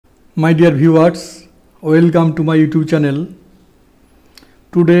My dear viewers, welcome to my YouTube channel.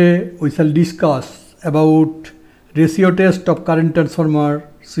 Today we shall discuss about ratio test of current transformer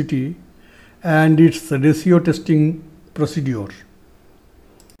CT and its ratio testing procedure.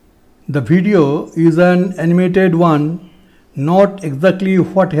 The video is an animated one, not exactly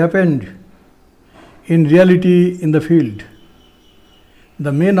what happened in reality in the field.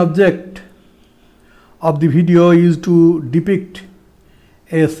 The main object of the video is to depict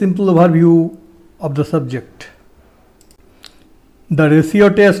a simple overview of the subject. The ratio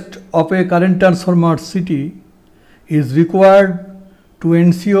test of a current transformer CT is required to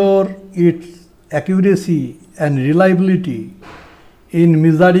ensure its accuracy and reliability in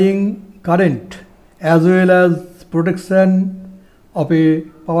measuring current as well as protection of a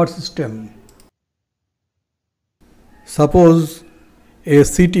power system. Suppose a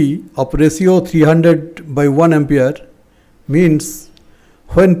CT of ratio 300 by 1 ampere means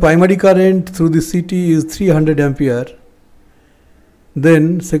when primary current through the CT is 300 ampere,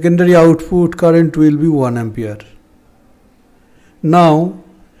 then secondary output current will be 1 ampere. Now,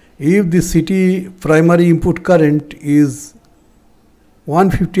 if the CT primary input current is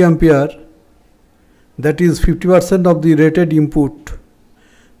 150 ampere, that is 50% of the rated input,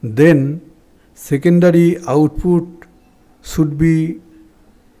 then secondary output should be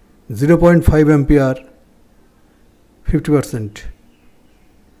 0.5 ampere, 50%.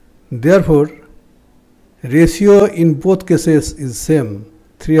 Therefore, ratio in both cases is same,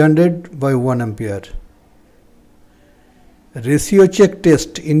 300 by 1 ampere. Ratio check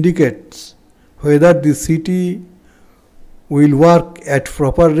test indicates whether the CT will work at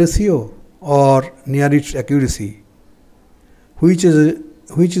proper ratio or near its accuracy, which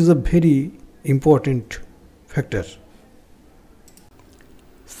is a very important factor.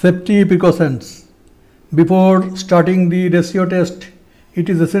 Safety precautions. Before starting the ratio test, it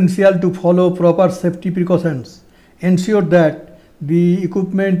is essential to follow proper safety precautions. Ensure that the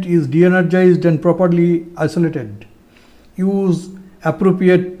equipment is de-energized and properly isolated. Use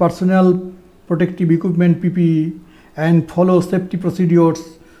appropriate personal protective equipment PPE and follow safety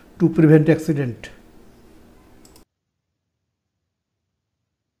procedures to prevent accident.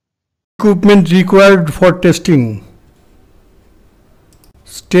 Equipment required for testing.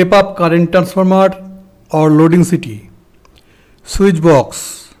 Step-up current transformer or loading CT. Switch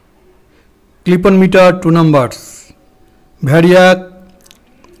box, clip-on meter 2 numbers, variac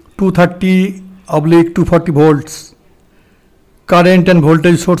 230/240 volts, current and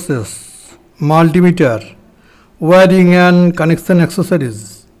voltage sources, multimeter, wiring and connection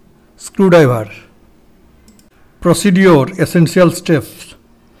accessories, screwdriver. Procedure essential steps.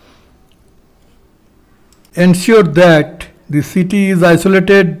 Ensure that the CT is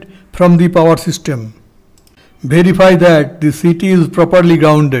isolated from the power system. Verify that the CT is properly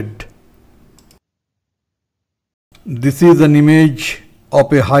grounded. This is an image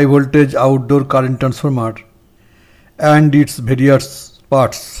of a high voltage outdoor current transformer and its various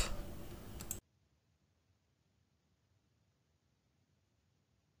parts.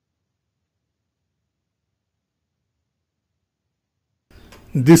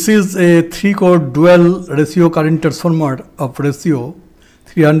 This is a 3-core dual ratio current transformer of ratio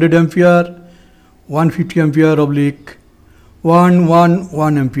 300 ampere 150 ampere oblique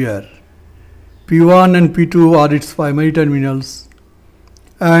 111 ampere. P1 and P2 are its primary terminals,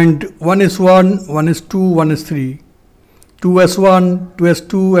 and 1S1, 1S2, 1S3, 2S1,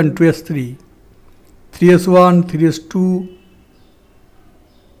 2S2 and 2S3, 3S1, 3S2,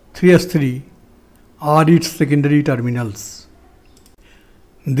 3S3 are its secondary terminals.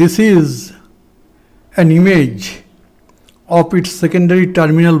 This is an image of its secondary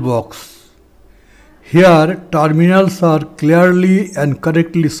terminal box. Here, terminals are clearly and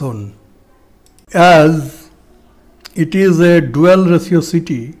correctly shown. As it is a dual ratio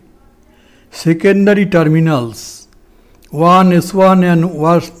CT, secondary terminals 1S1 and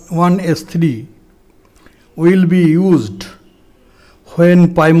 1S3 will be used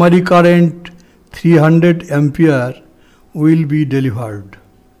when primary current 300 ampere will be delivered,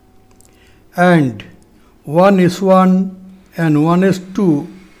 and 1S1 and 1S2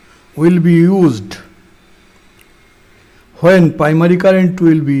 will be used when primary current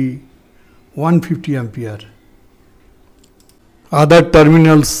will be 150 ampere. Other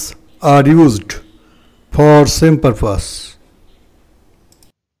terminals are used for same purpose.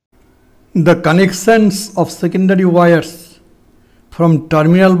 The connections of secondary wires from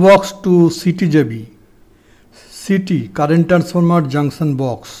terminal box to CTJB, CT current transformer junction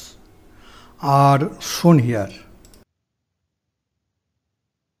box, are shown here.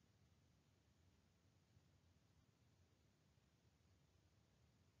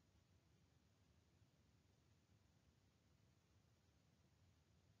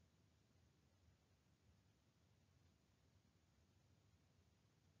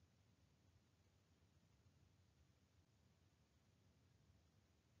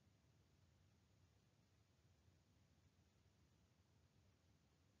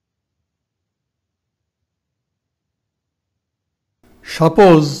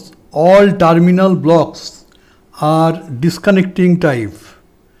 Suppose all terminal blocks are disconnecting type,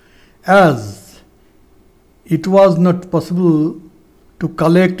 as it was not possible to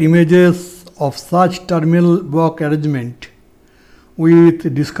collect images of such terminal block arrangement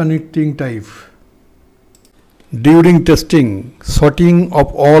with disconnecting type. During testing, sorting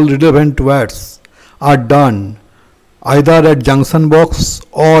of all relevant words are done either at junction box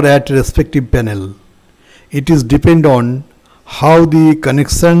or at respective panel. It is depend on how the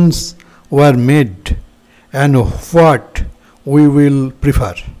connections were made and what we will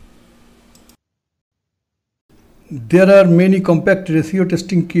prefer. There are many compact ratio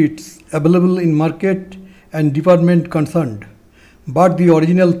testing kits available in market and department concerned, but the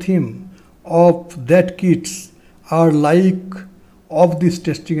original theme of that kits are like of this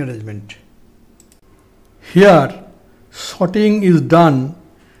testing arrangement. Here, sorting is done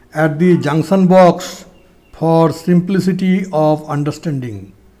at the junction box for simplicity of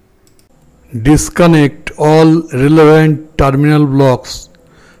understanding. Disconnect all relevant terminal blocks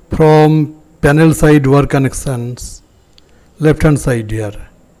from panel side wire connections, left hand side here.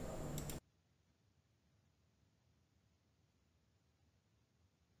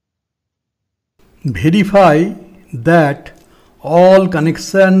 Verify that all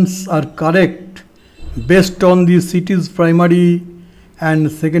connections are correct based on the city's primary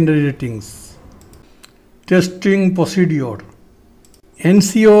and secondary ratings. Testing procedure.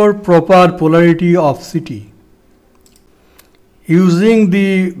 Ensure proper polarity of city. Using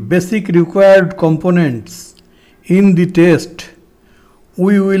the basic required components in the test,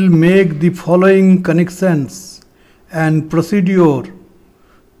 we will make the following connections and procedure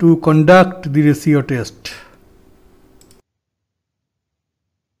to conduct the ratio test.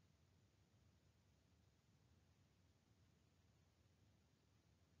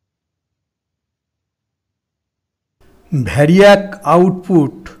 Variac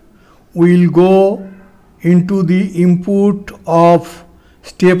output will go into the input of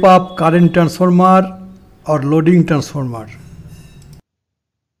step-up current transformer or loading transformer.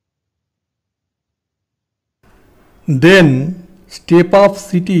 Then step-up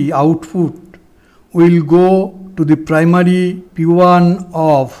CT output will go to the primary P1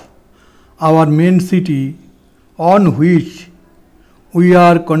 of our main CT on which we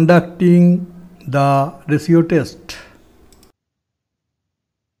are conducting the ratio test.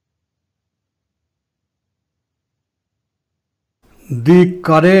 The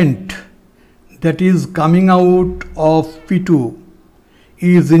current that is coming out of P2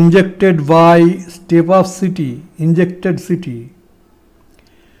 is injected by step-up CT, injected CT,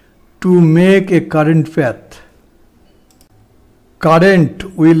 to make a current path.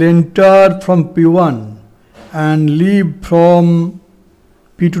 Current will enter from P1 and leave from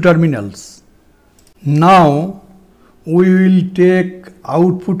P2 terminals. Now we will take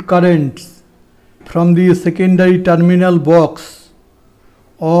output currents from the secondary terminal box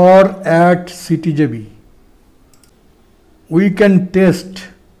or at CTJB. We can test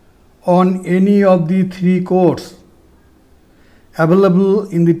on any of the three cores available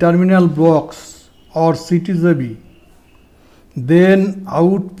in the terminal box or CTJB. Then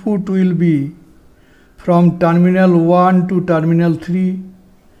output will be from terminal 1 to terminal 3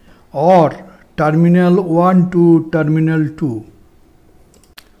 or terminal 1 to terminal 2.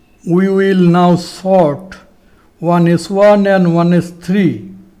 We will now sort 1S1 and 1S3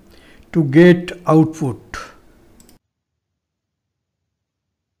 to get output.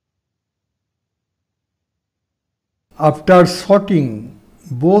 After sorting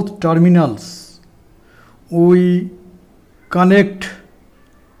both terminals, we connect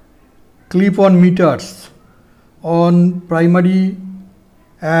clip-on meters on primary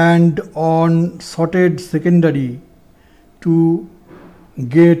and on sorted secondary to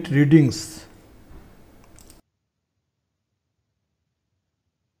get readings.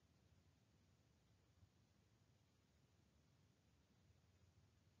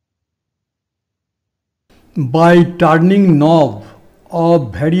 By turning knob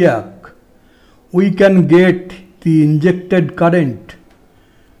of Variac, we can get the injected current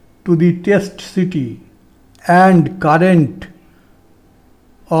to the test CT and current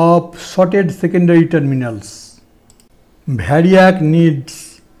of sorted secondary terminals. Variac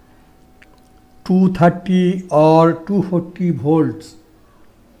needs 230 or 240 volts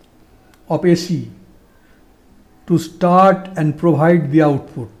of AC to start and provide the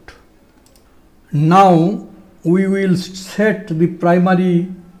output. Now we will set the primary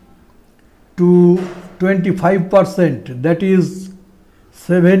to 25%, that is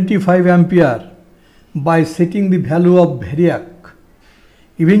 75 ampere, by setting the value of Variac.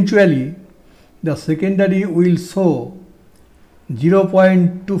 Eventually the secondary will show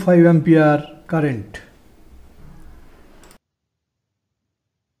 0.25 ampere current.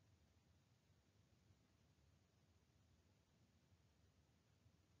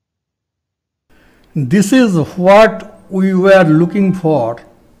 This is what we were looking for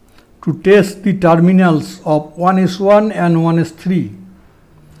to test the terminals of 1s1 and 1s3.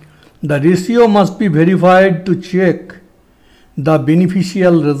 The ratio must be verified to check the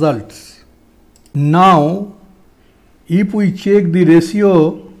beneficial results. Now, if we check the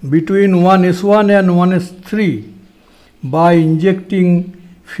ratio between 1s1 and 1s3 by injecting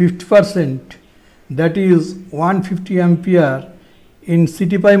 50%, that is 150 ampere in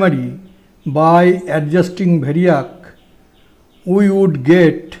city primary, by adjusting variac, we would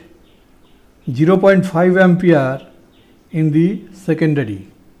get 0.5 ampere in the secondary.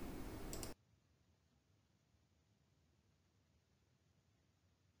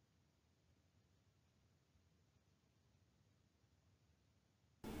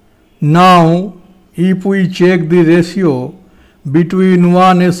 Now, if we check the ratio between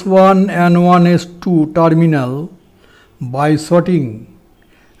 1s1 and 1s2 terminal by sorting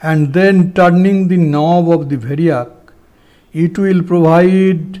and then turning the knob of the variac, it will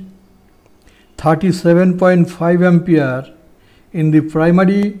provide 37.5 ampere in the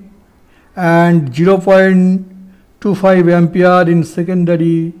primary and 0.25 ampere in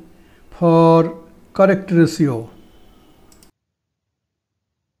secondary for correct ratio.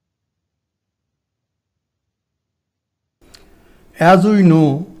 As we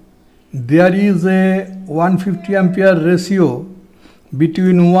know, there is a 150 ampere ratio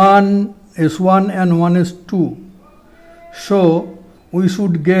between 1s1 and 1s2. So, we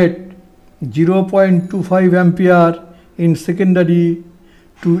should get 0.25 ampere in secondary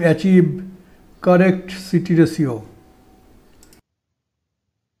to achieve correct CT ratio.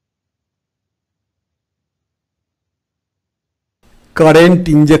 Current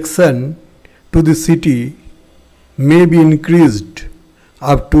injection to the CT may be increased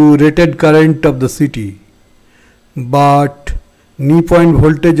up to rated current of the CT, but knee point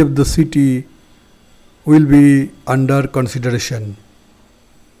voltage of the CT will be under consideration.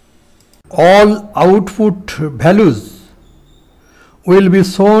 All output values will be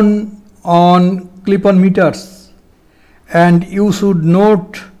shown on clip-on meters, and you should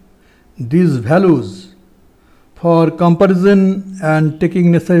note these values for comparison and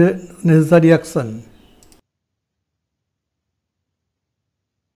taking necessary action.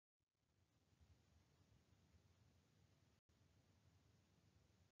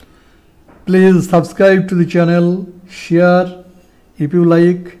 Please subscribe to the channel, share if you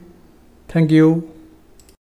like. Thank you.